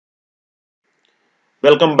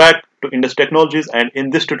Welcome back to Indus Technologies, and in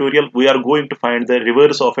this tutorial we are going to find the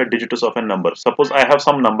reverse of a digits of a number. Suppose I have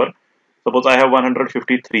some number, suppose I have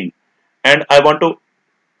 153 and I want to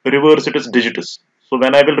reverse it as digits. So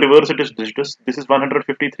when I will reverse it as digits, this is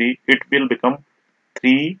 153, it will become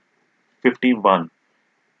 351.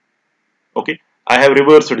 Okay, I have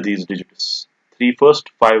reversed these digits. 3 first,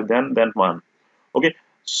 5 then 1. Okay,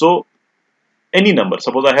 so any number,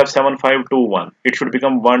 suppose I have 7521, it should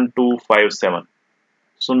become 1257.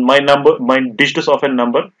 So my digits of a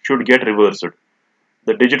number should get reversed.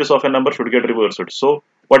 The digits of a number should get reversed. So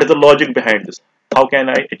what is the logic behind this? How can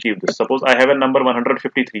I achieve this? Suppose I have a number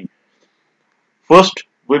 153. First,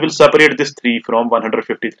 we will separate this 3 from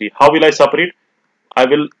 153. How will I separate? I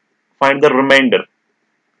will find the remainder.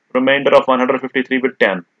 Remainder of 153 with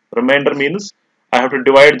 10. Remainder means I have to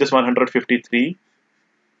divide this 153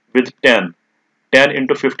 with 10. 10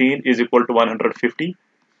 into 15 is equal to 150.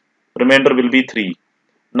 Remainder will be 3.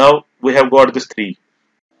 Now we have got this 3.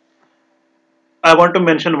 I want to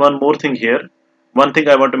mention one more thing here. One thing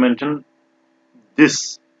I want to mention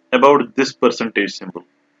this about this percentage symbol.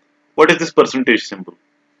 What is this percentage symbol?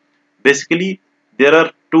 Basically, there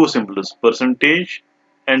are two symbols, percentage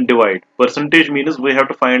and divide. Percentage means we have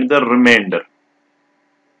to find the remainder.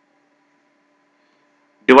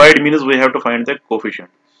 Divide means we have to find the coefficient.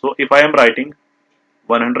 So if I am writing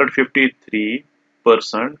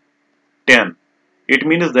 153% 10, it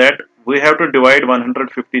means that we have to divide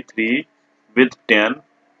 153 with 10,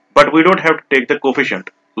 but we don't have to take the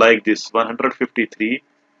coefficient like this. 153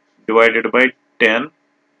 divided by 10,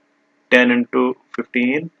 10 into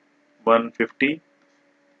 15, 150,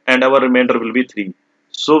 and our remainder will be 3.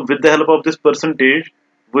 So with the help of this percentage,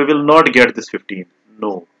 we will not get this 15.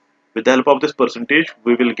 No. With the help of this percentage,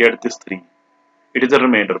 we will get this 3. It is a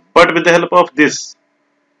remainder. But with the help of this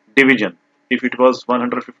division, if it was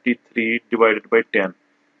 153 divided by 10,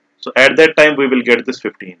 so at that time we will get this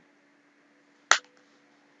 15.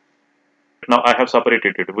 Now I have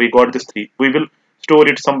separated it. We got this 3. We will store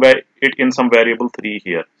it somewhere in some variable 3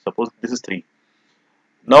 here. Suppose this is 3.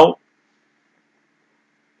 Now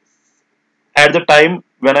at the time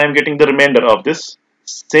when I am getting the remainder of this,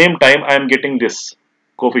 same time I am getting this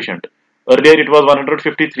coefficient. Earlier it was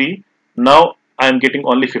 153. Now I am getting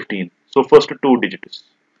only 15. So first two digits.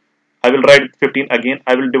 I will write 15 again.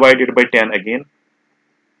 I will divide it by 10 again.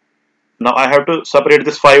 Now I have to separate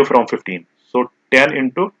this 5 from 15. So 10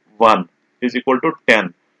 into 1 is equal to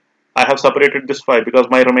 10. I have separated this 5 because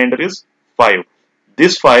my remainder is 5.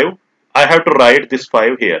 This 5, I have to write this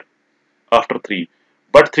 5 here after 3.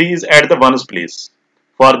 But 3 is at the ones place.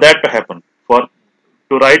 For that to happen,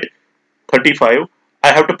 to write 35, I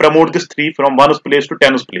have to promote this 3 from ones place to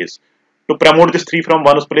tens place. To promote this 3 from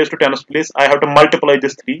ones place to tens place, I have to multiply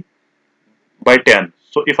this 3 by 10.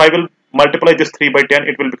 So if I will multiply this 3 by 10,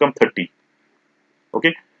 it will become 30.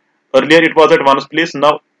 Okay. Earlier it was at ones place.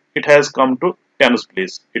 Now it has come to tens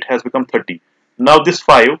place. It has become 30. Now this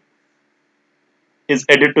 5 is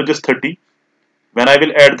added to this 30. When I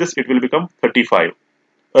will add this, it will become 35.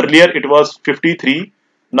 Earlier it was 53.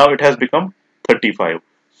 Now it has become 35.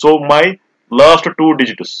 So my last two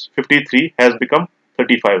digits, 53, has become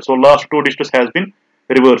 35. So last two digits has been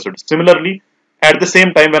reversed. Similarly, at the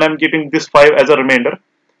same time when I am getting this 5 as a remainder,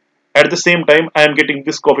 at the same time I am getting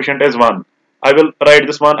this coefficient as 1. I will write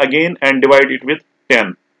this 1 again and divide it with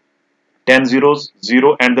 10. 10 zeros,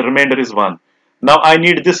 0, and the remainder is 1. Now I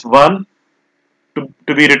need this 1 to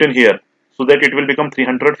be written here so that it will become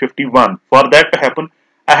 351. For that to happen,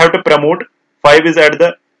 I have to promote 5 is at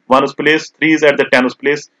the ones place, 3 is at the tens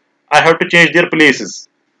place. I have to change their places.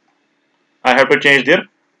 I have to change their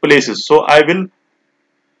places. So I will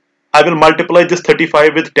multiply this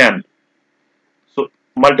 35 with 10. So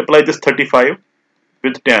multiply this 35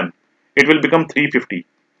 with 10. It will become 350.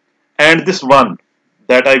 And this 1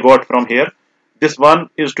 that I got from here, this 1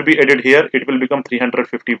 is to be added here. It will become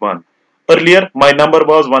 351. Earlier my number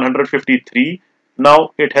was 153.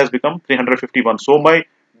 Now it has become 351. So my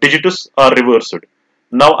digits are reversed.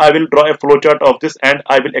 Now I will draw a flowchart of this and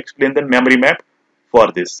I will explain the memory map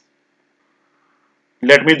for this.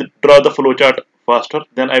 Let me draw the flowchart faster,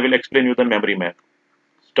 then I will explain you the memory map.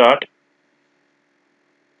 Start.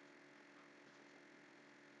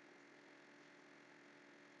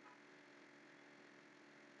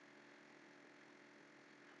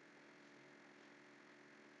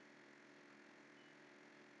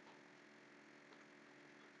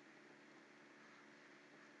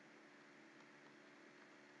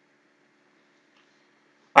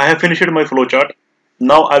 I have finished my flowchart.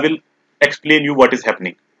 Now I will explain you what is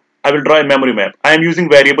happening. I will draw a memory map. I am using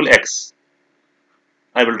variable x.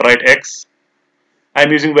 I will write x. I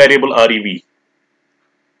am using variable rev.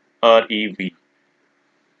 REV.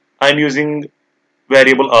 I'm using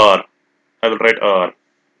variable R. I will write R.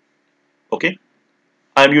 Okay.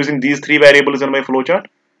 I'm using these three variables in my flowchart.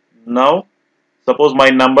 Now, suppose my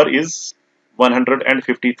number is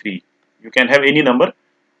 153. You can have any number.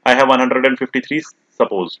 I have 153.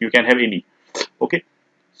 Suppose you can have any. Okay.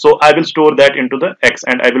 So I will store that into the X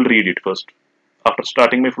and I will read it first. After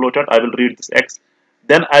starting my flowchart, I will read this X.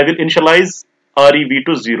 Then I will initialize REV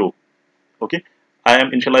to 0. Okay. I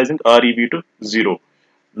am initializing REV to 0.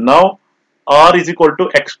 Now R is equal to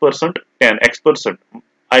X percent 10. X percent.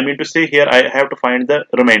 I mean to say here I have to find the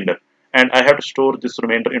remainder and I have to store this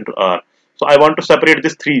remainder into R. So I want to separate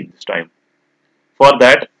this 3 this time. For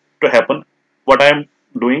that to happen, what I am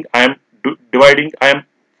doing, I am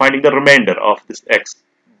finding the remainder of this X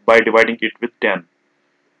by dividing it with 10.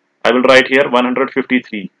 I will write here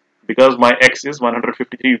 153 because my X is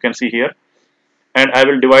 153, you can see here, and I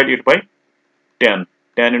will divide it by 10.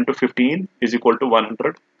 10 into 15 is equal to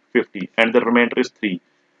 150 and the remainder is 3.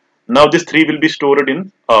 Now this 3 will be stored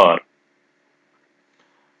in R.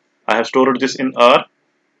 I have stored this in R.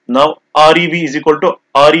 Now REV is equal to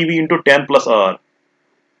REV into 10 plus R.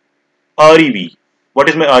 REV. What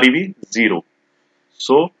is my REV? 0.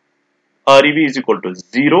 So REV is equal to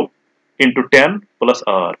 0 into 10 plus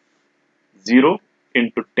R. 0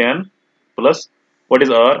 into 10 plus, what is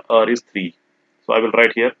R? R is 3. So I will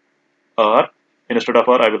write here R. Instead of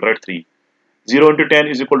R, I will write 3. 0 into 10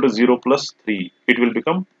 is equal to 0 plus 3. It will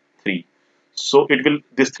become 3. So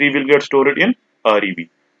this 3 will get stored in REV.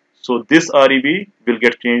 So this REV will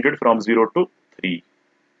get changed from 0 to 3.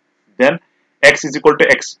 Then X is equal to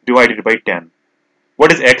X divided by 10.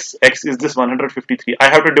 What is X? X is this 153. I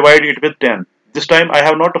have to divide it with 10. This time I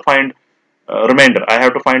have not to find remainder. I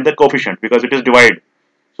have to find the coefficient because it is divided.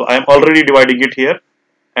 So I am already dividing it here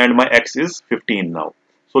and my X is 15 now.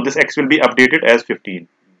 So this X will be updated as 15.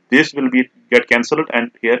 This will get cancelled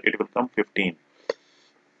and here it will come 15.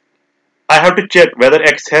 I have to check whether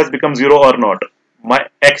X has become 0 or not. My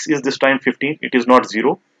X is this time 15. It is not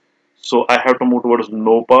 0. So I have to move towards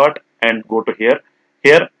no part and go to here.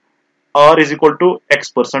 Here R is equal to X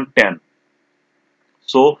percent 10.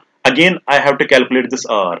 So again I have to calculate this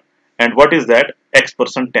R. And what is that? X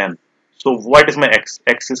percent 10. So what is my X?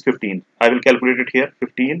 X is 15. I will calculate it here.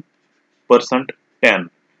 15 percent 10.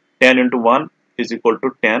 10 into 1 is equal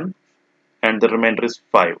to 10 and the remainder is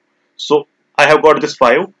 5. So I have got this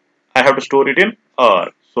 5. I have to store it in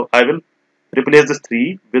R. So I will replace this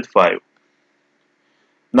 3 with 5.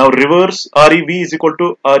 Now reverse REV is equal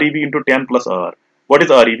to REV into 10 plus R. What is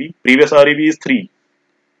REV? Previous REV is 3.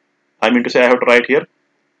 I mean to say I have to write here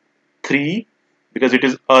 3 because it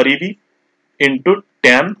is REV into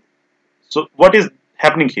 10. So what is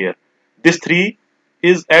happening here? This 3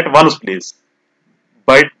 is at 1's place.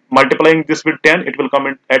 By multiplying this with 10, it will come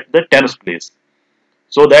in at the 10's place.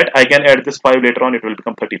 So that I can add this 5 later on, it will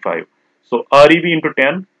become 35. So REV into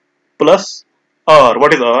 10 plus R.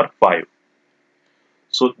 What is R? 5.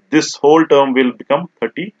 So this whole term will become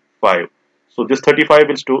 35. So this 35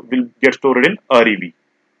 will get stored in REV.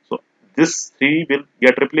 So this 3 will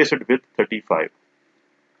get replaced with 35.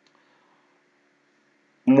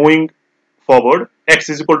 Moving forward, X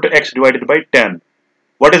is equal to X divided by 10.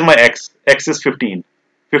 What is my X? X is 15.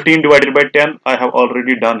 15 divided by 10 I have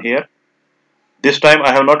already done here. This time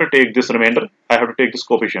I have not to take this remainder. I have to take this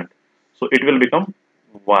coefficient. So it will become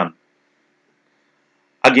 1.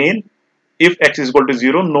 Again, if X is equal to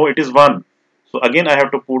 0, no, it is 1. So again I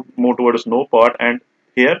have to move towards no part and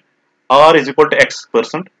here R is equal to X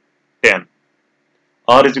percent 10.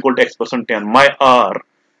 R is equal to X percent 10. My R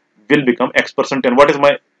will become X percent 10. What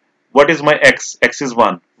is my X? X is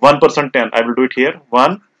 1. 1% 10. I will do it here.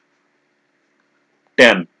 1,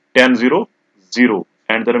 10. 10, 0, 0.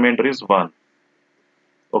 And the remainder is 1.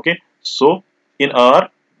 Okay. So in R,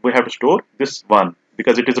 we have to store this 1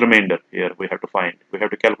 because it is remainder. Here we have to find. We have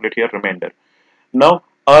to calculate here remainder. Now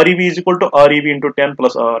REV is equal to REV into 10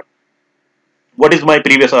 plus R. What is my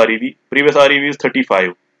previous REV? Previous REV is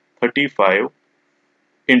 35. 35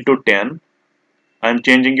 into 10. I am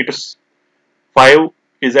changing it to 5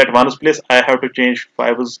 is at 1's place. I have to change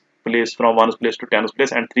 5's place from 1's place to 10's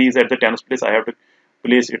place, and 3 is at the 10's place. I have to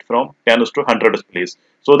place it from 10's to 100's place,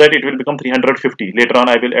 so that it will become 350. Later on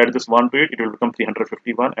I will add this 1 to it. It will become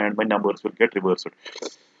 351 and my numbers will get reversed.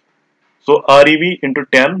 So REV into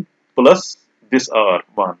 10 plus this R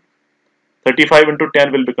 1. 35 into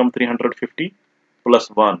 10 will become 350 plus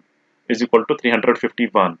 1 is equal to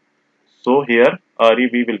 351. So here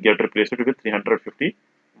REV will get replaced with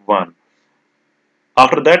 351.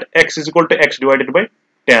 After that, X is equal to X divided by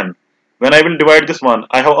 10. When I will divide this one,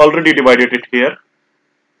 I have already divided it here.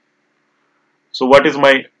 So what is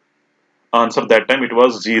my answer that time it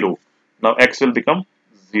was 0. Now x will become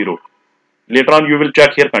 0. Later on you will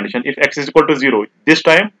check here condition. If x is equal to 0, this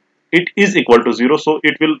time it is equal to 0, so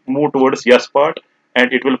it will move towards yes part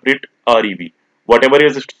and it will print REV. Whatever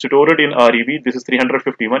is stored in REV, this is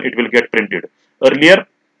 351, it will get printed. Earlier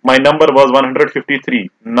my number was 153.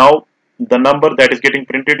 Now the number that is getting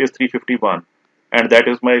printed is 351, and that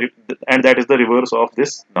is the reverse of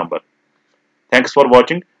this number. Thanks for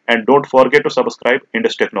watching, and don't forget to subscribe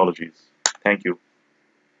Indus Technologies. Thank you.